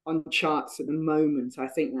charts at the moment. I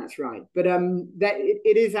think that's right, but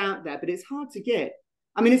it is out there, but it's hard to get.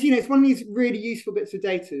 I mean, it's one of these really useful bits of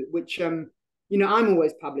data, which I'm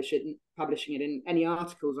always publishing it in any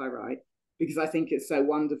articles I write, because I think it's so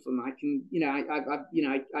wonderful, and I can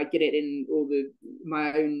I get it in all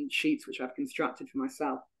my own sheets which I've constructed for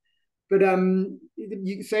myself. But so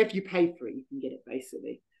if you pay for it, you can get it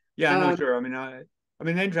basically. Yeah, no, sure. I mean,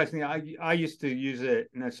 interestingly, I used to use it,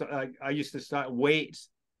 and I used to start weight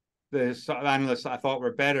the sort of analysts that I thought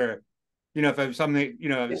were better. If it was something,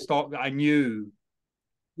 a stock that I knew.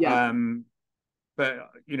 Yeah. But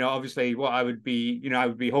obviously, what I would be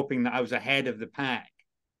hoping that I was ahead of the pack.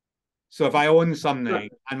 So if I own something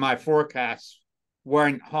and my forecasts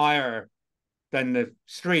weren't higher than the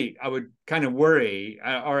street, I would kind of worry.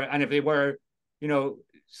 And if they were,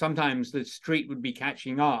 sometimes the street would be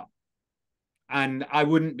catching up, and I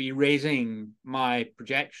wouldn't be raising my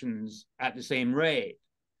projections at the same rate.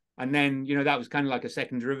 And then that was kind of like a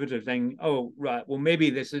second derivative thing. Oh, right. Well, maybe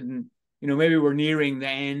this isn't. Maybe we're nearing the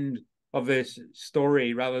end of this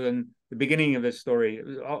story rather than the beginning of this story.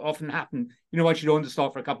 It often happen, once you own the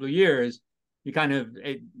stock for a couple of years, you kind of,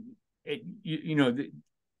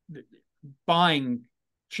 buying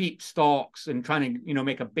cheap stocks and trying to,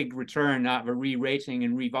 make a big return out of a re-rating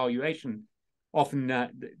and revaluation, often,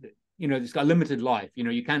 it's got a limited life.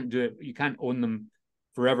 You can't do it. You can't own them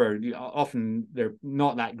forever. Often they're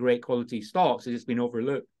not that great quality stocks. They've just been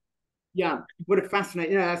overlooked. Yeah, what a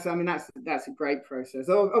fascinating. That's a great process.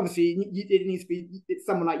 Obviously, it needs to be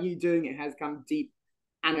someone like you doing it has kind of deep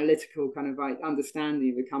analytical kind of like understanding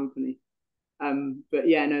of the company. But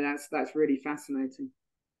yeah, no, that's really fascinating.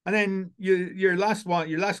 And then your last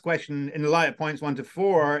question in the light of points 1 to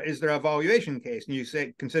 4, is there a valuation case? And you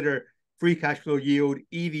say consider free cash flow yield,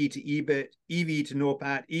 EV to EBIT, EV to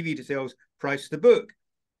NOPAT, EV to sales, price to book.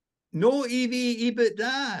 No EV,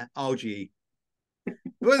 EBITDA, Algy.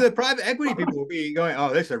 Well, the private equity people will be going,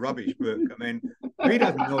 oh, this is a rubbish book. I mean, he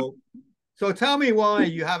doesn't know. So tell me why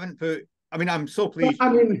you haven't put, I'm so pleased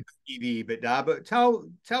EV, EBITDA, but tell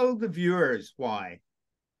the viewers why.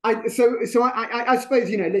 I suppose,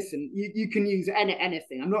 listen, you can use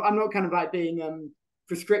anything. I'm not kind of like being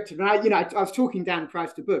prescriptive. And I was talking down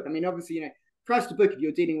price to book. Obviously, price to book, if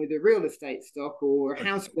you're dealing with a real estate stock or a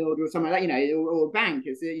house builder or something like that, or a bank,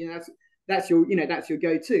 that's your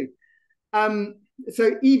go-to. So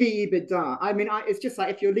EV EBITDA, it's just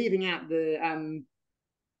like if you're leaving out the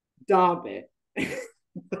DAR bit,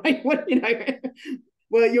 like what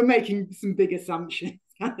well, you're making some big assumptions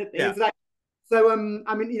kind of thing. Yeah. It's like, so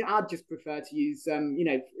I'd just prefer to use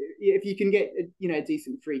if you can get a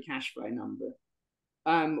decent free cash flow number,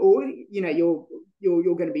 or you're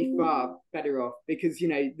going to be far better off, because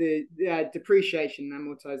the depreciation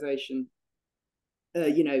and amortization,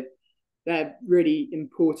 they're really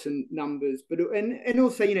important numbers. But and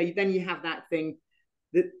also, then you have that thing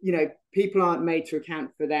that, people aren't made to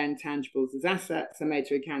account for their intangibles as assets; they're made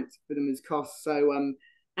to account for them as costs. So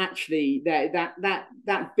actually, that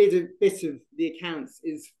bit of the accounts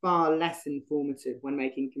is far less informative when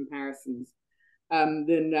making comparisons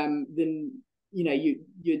than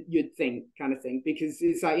you'd think, kind of thing, because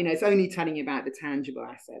it's like, it's only telling you about the tangible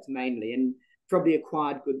assets mainly, and probably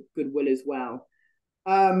acquired goodwill as well.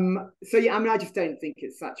 So yeah, I mean, I just don't think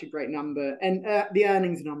it's such a great number. And the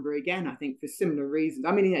earnings number, again, I think for similar reasons.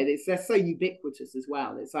 I mean, they're so ubiquitous as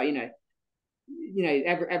well. It's like,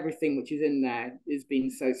 everything which is in there is being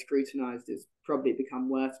so scrutinized, it's probably become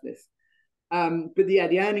worthless. But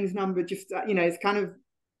the earnings number just, it's kind of,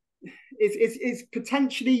 it's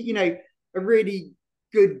potentially, a really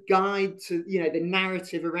good guide to, the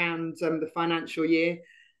narrative around the financial year.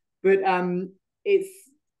 But it's,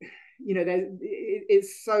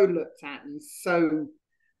 it's so looked at and so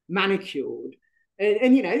manicured.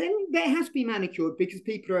 And there has to be manicured because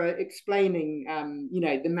people are explaining,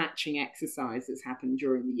 the matching exercise that's happened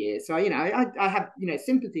during the year. So, I have,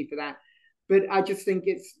 sympathy for that. But I just think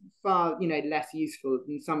it's far, less useful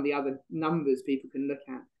than some of the other numbers people can look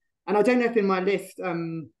at. And I don't know if in my list,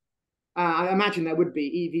 I imagine there would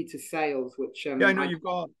be EV to sales, which yeah, I know you've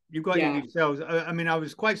got yeah. EV to sales. I mean, I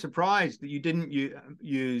was quite surprised that you didn't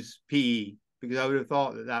use PE, because I would have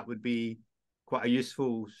thought that would be quite a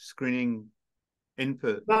useful screening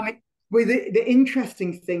input. But I mean, well, the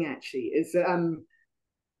interesting thing actually is that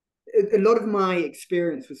a lot of my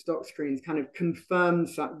experience with stock screens kind of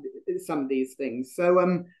confirms some of these things. So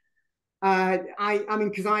I mean,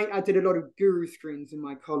 because I did a lot of guru screens in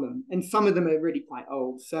my column, and some of them are really quite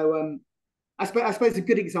old. So I suppose a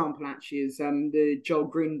good example actually is the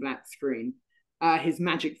Joel Greenblatt screen, his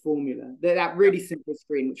magic formula, that really simple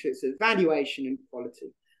screen which looks at valuation and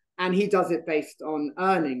quality, and he does it based on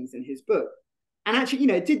earnings in his book. And actually,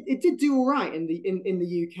 it did do all right in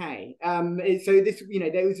the UK. So this,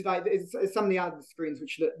 there was like some of the other screens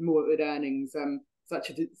which looked more at earnings, such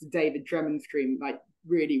as the David Drummond screen, like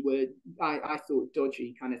really were, I thought,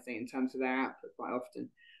 dodgy kind of thing in terms of their output quite often.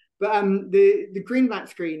 But the Greenblatt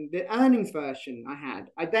screen, the earnings version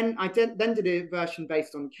I then did a version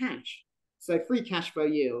based on cash, so free cash flow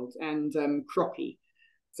yield and CROCI,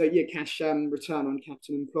 so your cash return on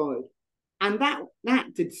capital employed. And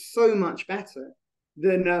that did so much better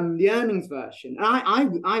than the earnings version.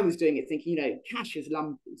 And I was doing it thinking, cash is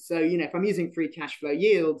lumpy. So, if I'm using free cash flow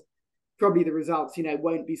yield, probably the results,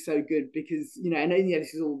 won't be so good because, and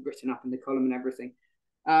this is all written up in the column and everything.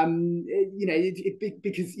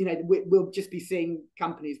 Because, we'll just be seeing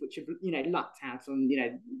companies which have, lucked out on,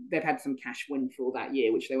 they've had some cash windfall that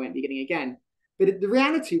year, which they won't be getting again. But the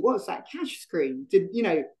reality was that cash screen did,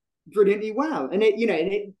 brilliantly well, and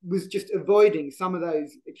it was just avoiding some of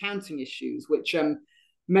those accounting issues which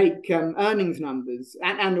make earnings numbers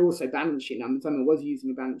and also balance sheet numbers. I mean, I was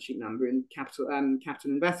using a balance sheet number in capital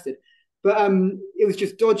invested, but it was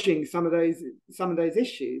just dodging some of those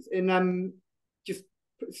issues and just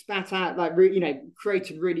spat out like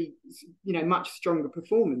created really much stronger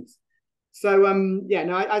performance. So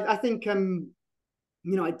I think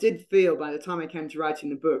I did feel by the time I came to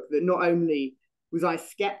writing the book that not only was I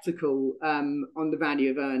skeptical on the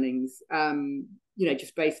value of earnings,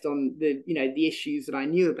 just based on the issues that I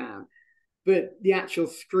knew about, but the actual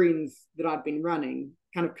screens that I'd been running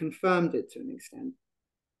kind of confirmed it to an extent.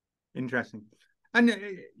 Interesting. And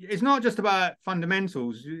it's not just about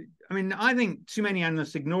fundamentals. I mean, I think too many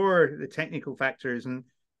analysts ignore the technical factors and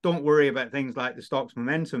don't worry about things like the stock's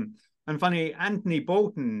momentum. And funny, Anthony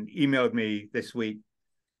Bolton emailed me this week,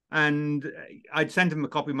 and I'd sent him a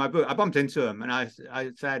copy of my book. I bumped into him and I said,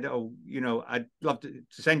 I'd love to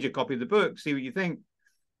send you a copy of the book, see what you think.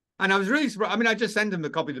 And I was really surprised. I mean, I just sent him a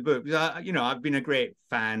copy of the book because I've been a great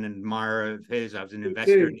fan and admirer of his. I was an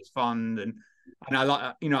investor in his fund, and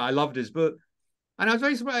I loved his book. And I was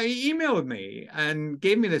very surprised. He emailed me and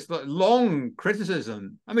gave me this long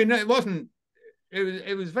criticism. I mean, it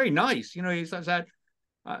was very nice. He said,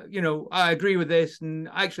 I agree with this, and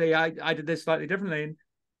actually I did this slightly differently. And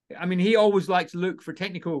I mean, he always likes to look for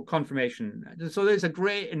technical confirmation. So there's a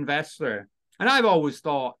great investor. And I've always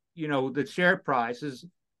thought, the share price is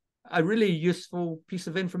a really useful piece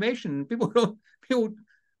of information. We don't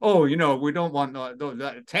want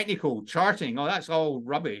that technical charting. Oh, that's all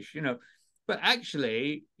rubbish, But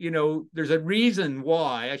actually, there's a reason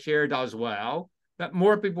why a share does well, that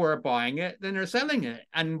more people are buying it than they're selling it.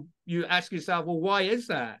 And you ask yourself, well, why is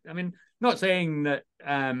that? I mean, not saying that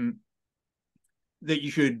that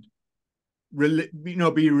you should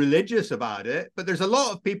be religious about it, but there's a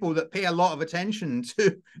lot of people that pay a lot of attention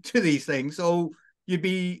to these things. So you'd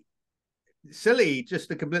be silly just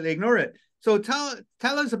to completely ignore it. So tell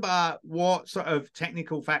us about what sort of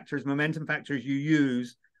technical factors, momentum factors you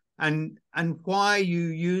use, and why you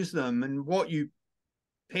use them, and what you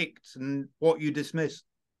picked and what you dismissed.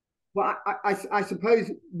 Well, I suppose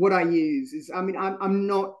what I use is, I mean, I'm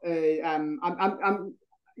not I'm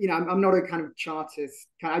not a kind of chartist.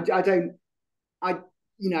 I don't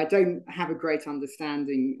have a great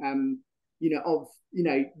understanding of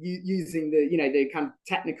using the kind of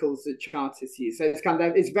technicals that chartists use. So it's kind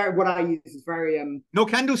of, it's very, what I use is very no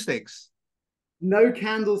candlesticks, and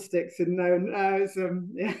no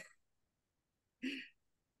yeah.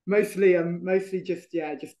 Mostly just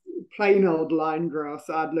plain old line graphs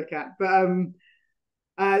I'd look at. But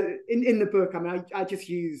in the book, I mean, I just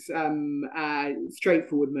use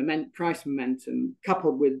straightforward price momentum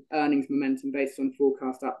coupled with earnings momentum based on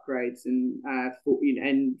forecast upgrades and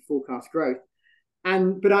forecast growth.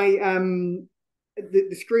 But the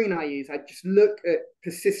screen I use, I just look at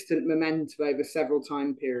persistent momentum over several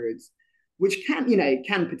time periods, which can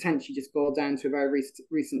potentially just boil down to a very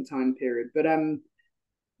recent time period. But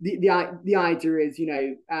the idea is,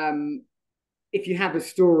 if you have a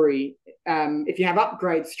story, if you have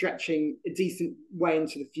upgrades stretching a decent way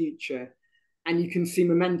into the future, and you can see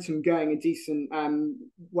momentum going a decent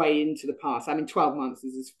way into the past. I mean, 12 months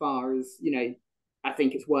is as far as, I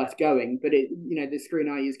think it's worth going, but the screen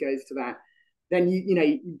I use goes to that. Then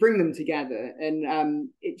you bring them together, and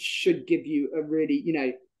it should give you a really,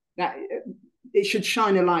 that it should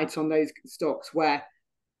shine a light on those stocks where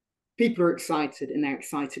people are excited, and they're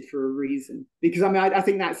excited for a reason. Because I mean, I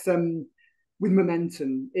think that's with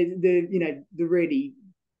momentum, the really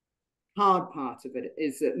hard part of it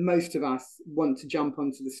is that most of us want to jump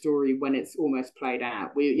onto the story when it's almost played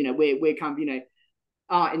out. We're kind of,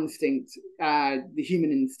 our instinct, the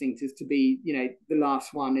human instinct, is to be, the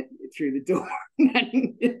last one through the door and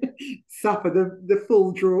then suffer the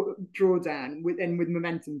full drawdown. With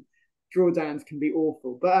momentum, drawdowns can be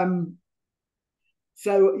awful. But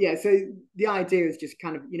so the idea is just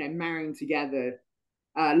kind of, marrying together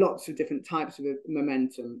lots of different types of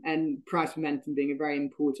momentum, and price momentum being a very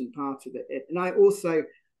important part of it. And I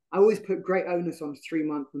always put great onus on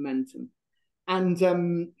 3-month momentum. And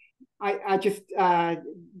I just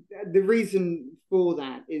the reason for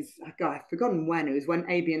that is, I've forgotten when. It was when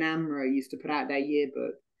ABN AMRO used to put out their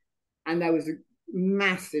yearbook, and there was a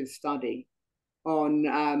massive study on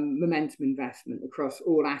momentum investment across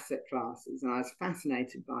all asset classes, and I was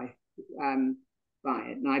fascinated by it, and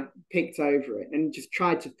I picked over it and just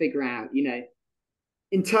tried to figure out,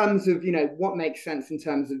 in terms of, what makes sense in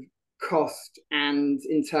terms of cost, and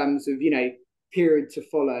in terms of, period to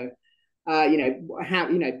follow. How, I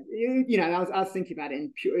was thinking about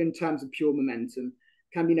it in terms of pure momentum.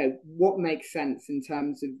 What makes sense in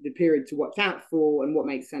terms of the period to watch out for, and what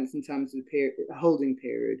makes sense in terms of the holding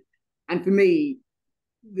period. And for me,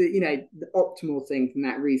 the optimal thing from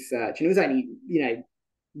that research, and it was only,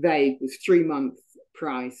 vague, was 3-month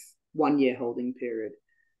price, 1-year holding period,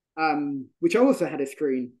 which I also had a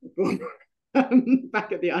screen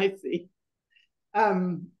back at the IC.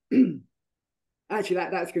 Actually,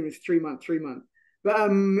 that screen was 3 month.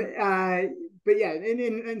 But yeah,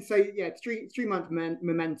 and so yeah, 3-month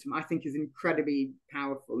momentum, I think, is incredibly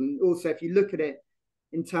powerful. And also, if you look at it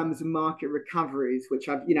in terms of market recoveries, which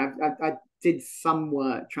I did some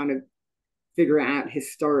work trying to figure it out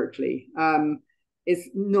historically, it's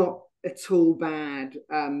not at all bad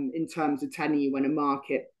in terms of telling you when a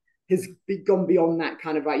market has gone beyond that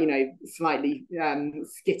kind of slightly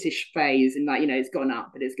skittish phase, and it's gone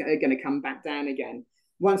up, but it's going to come back down again.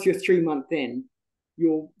 Once you're 3 months in,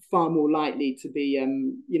 you're far more likely to be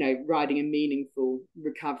riding a meaningful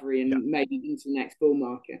recovery, and maybe into the next bull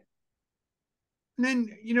market. And then,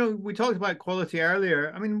 we talked about quality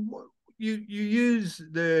earlier. I mean, you use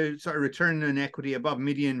the sort of return on equity above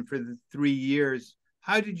median for the 3 years.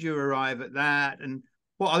 How did you arrive at that? And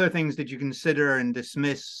what other things did you consider and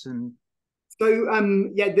dismiss? And so,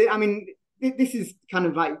 this is kind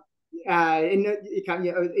of like,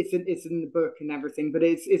 it's in the book and everything, but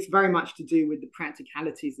it's very much to do with the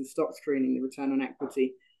practicalities of stock screening, the return on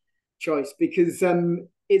equity choice, because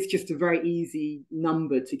it's just a very easy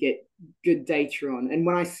number to get good data on. And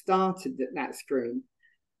when I started that screen,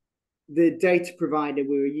 the data provider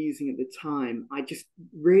we were using at the time, I just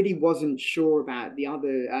really wasn't sure about the other,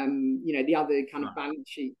 the other kind of balance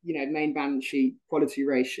sheet, main balance sheet quality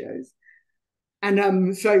ratios.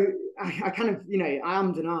 And so I kind of, I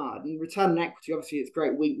ummed and ahed. And return on equity, obviously, its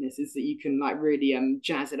great weakness is that you can really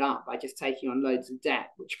jazz it up by just taking on loads of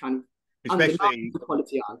debt, which kind of undermines especially the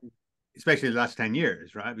quality argument. especially the last 10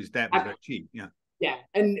 years, right? Because debt was very cheap. Yeah. Yeah,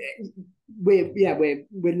 and we're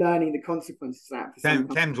learning the consequences of that for some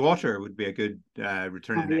Thames Water would be a good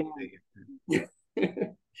return on equity. Yeah.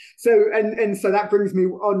 So so that brings me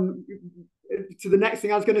on to the next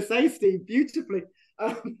thing I was going to say, Steve, beautifully.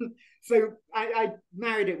 So I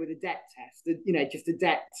married it with a debt test, just a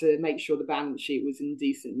debt to make sure the balance sheet was in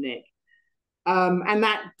decent nick. And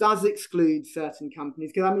that does exclude certain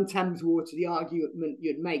companies, because Thames Water, the argument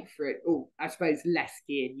you'd make for it, or I suppose less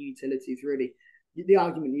geared utilities really, the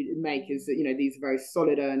argument you'd make is that, these are very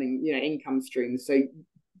solid earning, income streams. So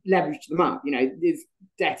leverage them up, this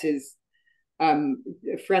debt is a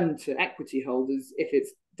friend to equity holders if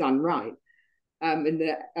it's done right. And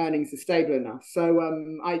the earnings are stable enough. So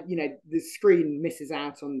the screen misses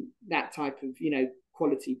out on that type of,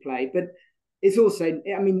 quality play. But it's also,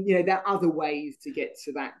 there are other ways to get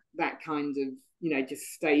to that kind of,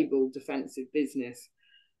 just stable defensive business.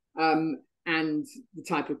 And the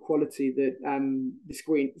type of quality that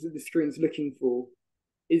the screen's looking for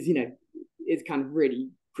is kind of really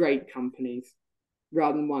great companies,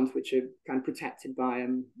 rather than ones which are kind of protected by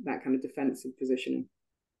that kind of defensive positioning.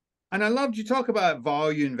 And I loved you talk about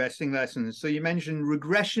value investing lessons. So you mentioned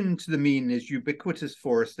regression to the mean is ubiquitous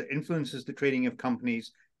force that influences the trading of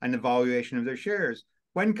companies and the valuation of their shares.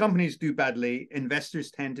 When companies do badly, investors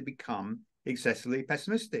tend to become excessively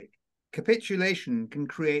pessimistic. Capitulation can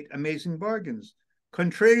create amazing bargains.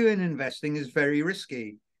 Contrarian investing is very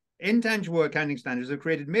risky. Intangible accounting standards have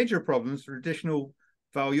created major problems for additional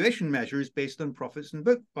valuation measures based on profits and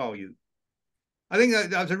book value. I think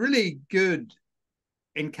that's a really good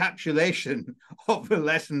encapsulation of the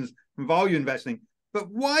lessons from value investing.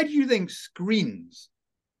 But why do you think screens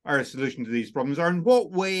are a solution to these problems, or in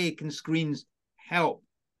what way can screens help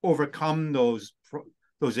overcome those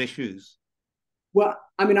issues? Well,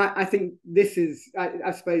 I think this is,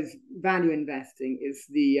 I suppose, value investing is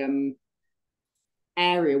the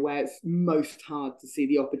area where it's most hard to see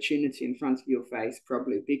the opportunity in front of your face,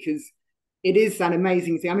 probably, because it is that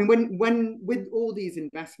amazing thing. When with all these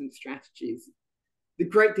investment strategies, the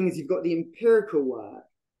great thing is you've got the empirical work,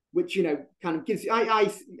 which kind of gives. I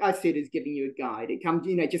see it as giving you a guide. It comes,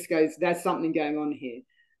 just goes, there's something going on here,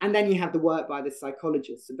 and then you have the work by the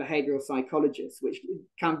psychologists, the behavioral psychologists, which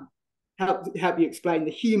can help you explain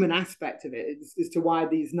the human aspect of it as to why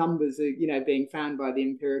these numbers are being found by the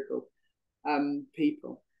empirical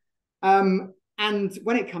people. And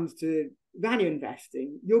when it comes to value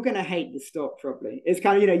investing, you're going to hate the stock probably. It's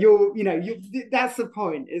kind of you're that's the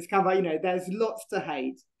point. It's kind of like there's lots to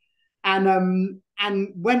hate, and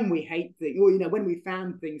when we hate things, or when we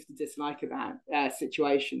found things to dislike about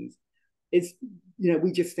situations, it's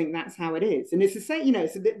we just think that's how it is. And it's the same,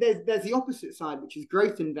 so there's the opposite side, which is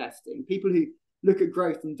growth investing. People who look at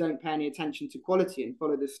growth and don't pay any attention to quality and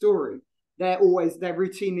follow the story, they're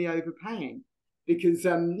routinely overpaying, because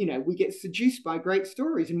we get seduced by great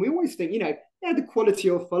stories, and we always think the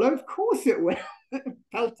quality will follow. Of course it will.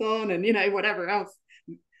 Pelton and whatever else.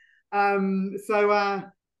 So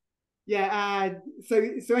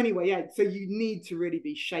anyway, so you need to really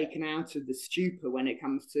be shaken out of the stupor when it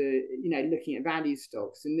comes to looking at value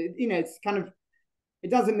stocks. And it's kind of, it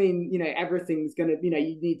doesn't mean everything's going to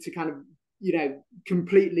you need to kind of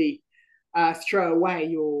completely throw away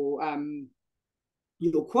your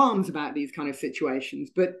qualms about these kind of situations,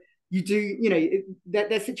 but you do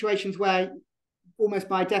there's situations where almost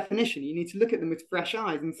by definition you need to look at them with fresh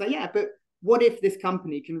eyes and say, yeah, but what if this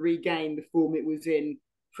company can regain the form it was in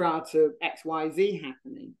prior to XYZ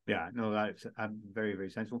happening? Yeah, no, that's very, very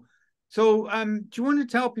sensible. So do you want to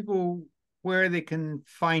tell people where they can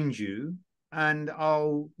find you, and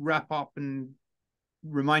I'll wrap up and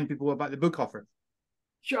remind people about the book offer?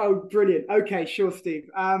 Sure. Oh, brilliant. Okay, sure, Steve.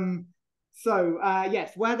 So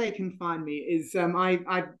yes, where they can find me is I'm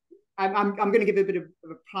going to give a bit of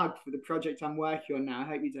a plug for the project I'm working on now. I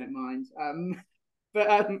hope you don't mind.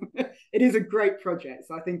 But it is a great project,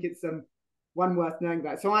 so I think it's one worth knowing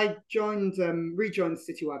about. So I rejoined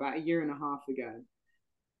Citywire about 1.5 years ago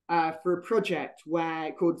for a project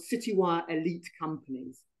called Citywire Elite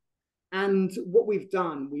Companies. And what we've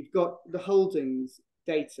done, we've got the holdings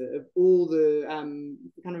data of all the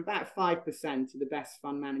kind of about 5% of the best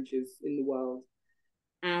fund managers in the world.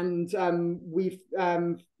 And we've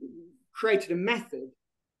created a method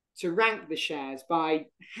to rank the shares by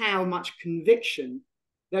how much conviction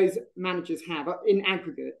those managers have in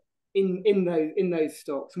aggregate in those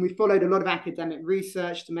stocks. And we followed a lot of academic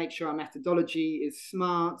research to make sure our methodology is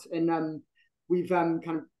smart. And we've kind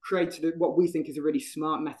of created what we think is a really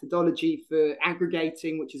smart methodology for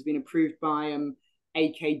aggregating, which has been approved by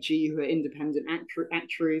AKG, who are independent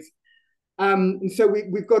actuaries. And so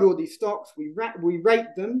we've got all these stocks. We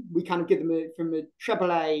rate them. We kind of give them from a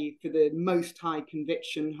AAA for the most high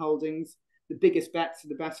conviction holdings, the biggest bets,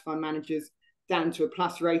 the best fund managers, down to a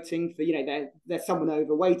plus rating for, there's someone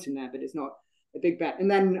overweight in there, but it's not a big bet. And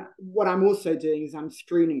then what I'm also doing is I'm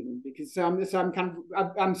screening them, because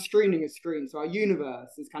I'm screening a screen. So our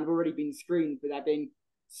universe has kind of already been screened for there being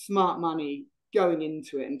smart money going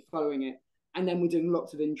into it and following it. And then we're doing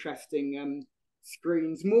lots of interesting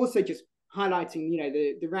screens, more so just highlighting,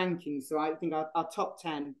 the rankings. So I think our top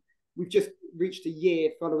 10, we've just reached a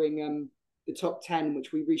year following the top 10,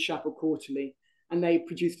 which we reshuffle quarterly. And they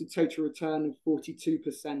produced a total return of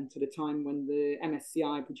 42% at a time when the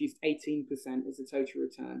MSCI produced 18% as a total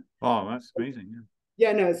return. Oh, that's amazing.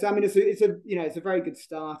 Yeah, no. So I mean, it's a very good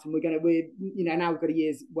start, and now we've got a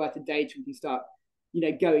year's worth of data. We can start,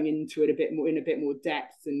 going into it in a bit more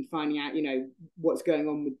depth and finding out, what's going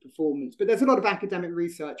on with performance. But there's a lot of academic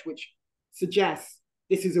research which suggests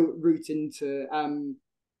this is a route into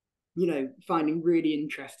finding really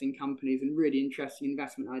interesting companies and really interesting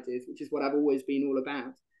investment ideas, which is what I've always been all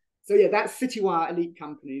about. So yeah, that's Citywire Elite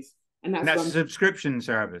Companies, and that's a subscription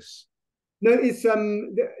service. No, it's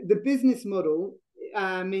the business model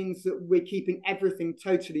means that we're keeping everything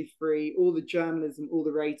totally free, all the journalism, all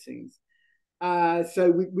the ratings. So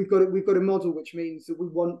we've got a model which means that we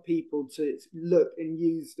want people to look and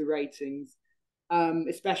use the ratings,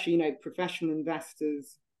 especially professional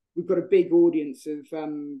investors. We've got a big audience of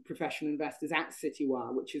professional investors at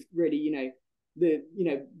Citywire, which is really,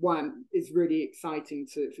 why it's really exciting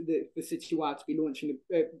for Citywire to be launching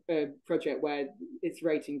a project where it's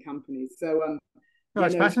rating companies. So,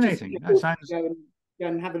 it's fascinating. That sounds. Go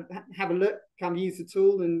and have a look, kind of use the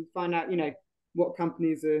tool and find out, what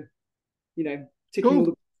companies are, ticking cool.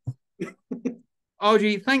 all the.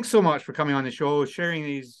 Algy, thanks so much for coming on the show, sharing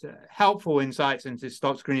these helpful insights into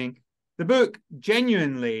stock screening. The book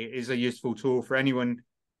genuinely is a useful tool for anyone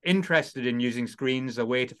interested in using screens as a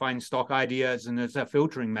way to find stock ideas and as a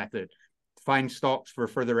filtering method to find stocks for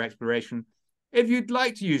further exploration. If you'd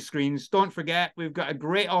like to use screens, don't forget we've got a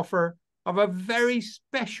great offer of a very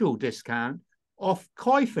special discount off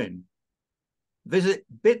Koyfin. Visit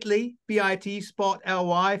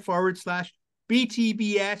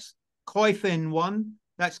bit.ly/BTBS Koyfin1.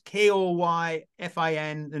 That's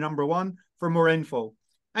KOYFIN, the number 1, for more info.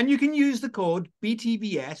 And you can use the code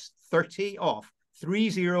BTBS30 off,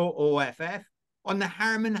 30OFF, on the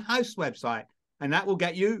Harman House website. And that will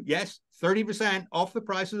get you, 30% off the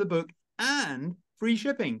price of the book and free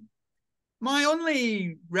shipping. My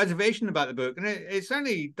only reservation about the book, and it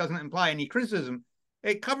certainly doesn't imply any criticism,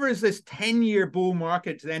 it covers this 10-year bull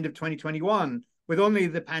market to the end of 2021, with only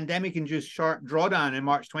the pandemic-induced sharp drawdown in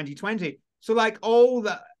March 2020. So like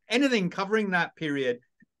anything covering that period,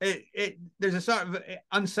 there's a sort of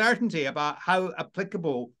uncertainty about how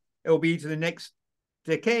applicable it will be to the next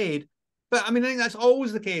decade. But I mean, I think that's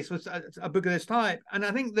always the case with a book of this type. And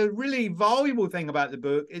I think the really valuable thing about the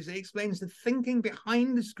book is it explains the thinking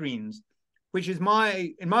behind the screens, which is in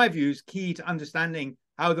my views, key to understanding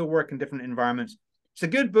how they work in different environments. It's a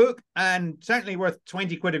good book and certainly worth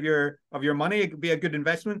 20 quid of your money. It could be a good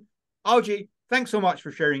investment. Algy, thanks so much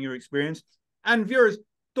for sharing your experience. And viewers,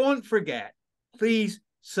 don't forget, please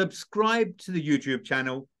subscribe to the YouTube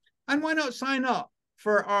channel, and why not sign up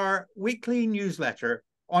for our weekly newsletter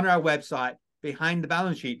on our website,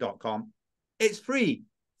 behindthebalancesheet.com. It's free.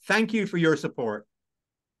 Thank you for your support.